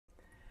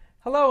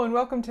Hello and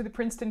welcome to the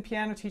Princeton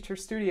Piano Teacher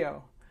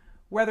Studio.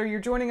 Whether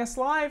you're joining us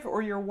live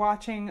or you're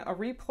watching a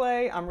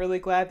replay, I'm really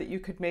glad that you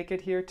could make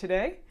it here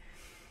today.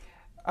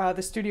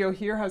 The studio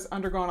here has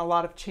undergone a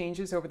lot of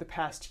changes over the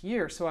past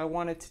year, so I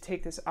wanted to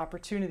take this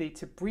opportunity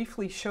to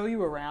briefly show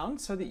you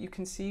around so that you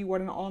can see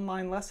what an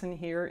online lesson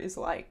here is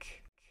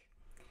like.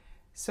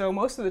 So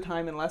most of the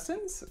time in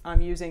lessons,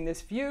 I'm using this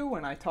view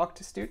when I talk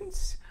to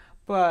students.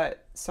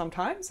 But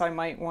sometimes I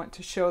might want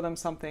to show them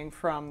something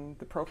from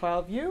the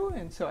profile view,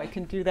 and so I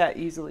can do that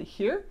easily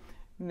here.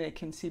 And they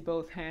can see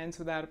both hands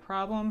without a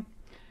problem.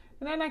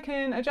 And then I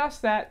can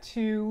adjust that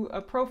to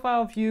a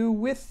profile view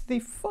with the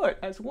foot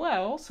as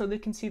well, so they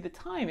can see the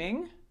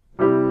timing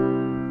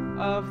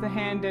of the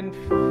hand and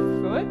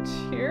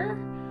foot here,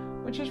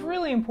 which is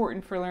really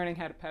important for learning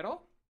how to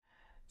pedal.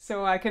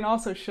 So I can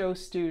also show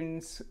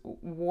students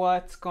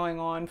what's going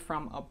on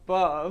from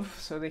above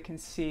so they can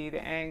see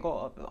the angle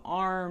of the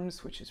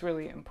arms, which is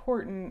really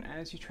important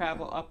as you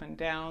travel up and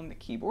down the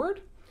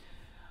keyboard.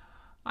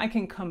 I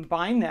can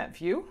combine that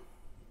view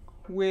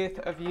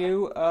with a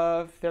view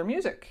of their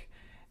music,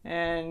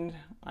 and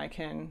I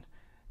can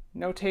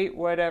notate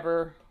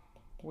whatever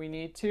we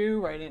need to,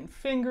 write in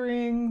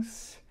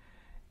fingerings,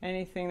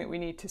 anything that we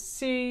need to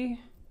see.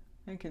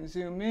 I can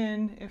zoom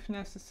in if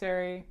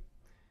necessary.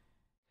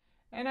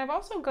 And I've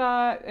also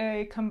got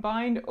a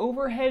combined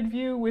overhead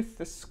view with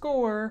the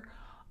score,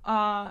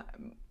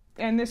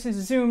 and this is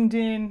zoomed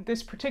in,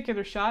 this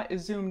particular shot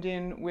is zoomed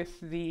in with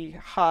the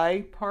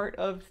high part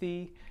of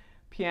the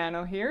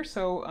piano here.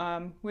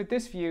 So with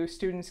this view,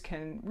 students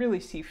can really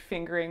see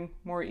fingering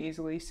more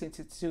easily since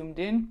it's zoomed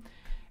in.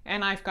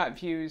 And I've got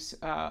views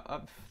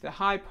of the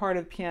high part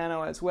of the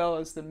piano as well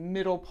as the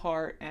middle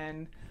part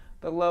and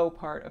the low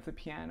part of the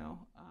piano.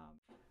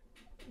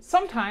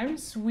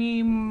 Sometimes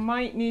we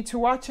might need to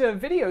watch a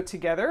video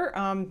together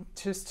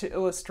just to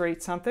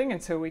illustrate something,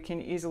 and so we can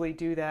easily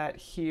do that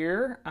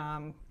here.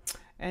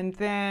 And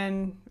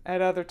then at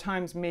other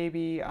times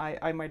maybe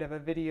I might have a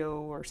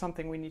video or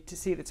something we need to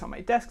see that's on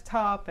my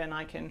desktop, and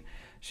I can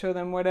show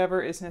them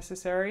whatever is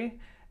necessary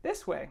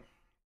this way.